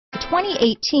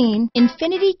2018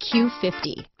 Infiniti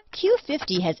Q50.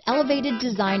 Q50 has elevated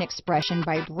design expression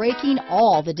by breaking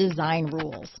all the design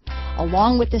rules.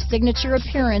 Along with the signature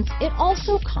appearance, it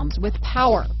also comes with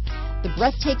power. The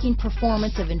breathtaking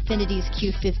performance of Infiniti's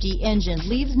Q50 engine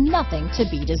leaves nothing to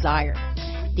be desired.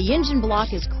 The engine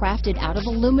block is crafted out of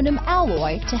aluminum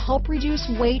alloy to help reduce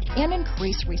weight and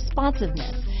increase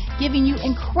responsiveness, giving you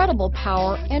incredible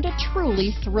power and a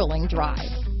truly thrilling drive.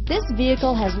 This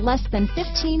vehicle has less than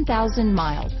 15,000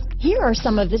 miles. Here are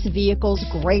some of this vehicle's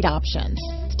great options: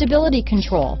 stability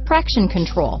control, traction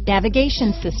control,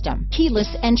 navigation system, keyless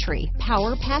entry,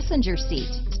 power passenger seat,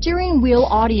 steering wheel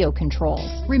audio controls,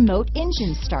 remote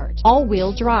engine start,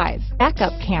 all-wheel drive,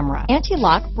 backup camera,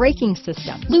 anti-lock braking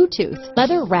system, Bluetooth,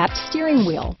 leather-wrapped steering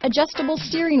wheel, adjustable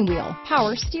steering wheel,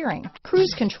 power steering,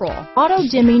 cruise control,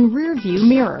 auto-dimming rear view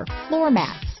mirror, floor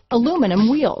mats, aluminum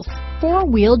wheels,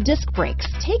 four-wheel disc brakes.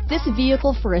 Take this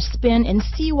vehicle for a spin and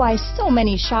see why so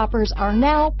many shoppers are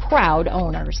now proud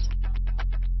owners.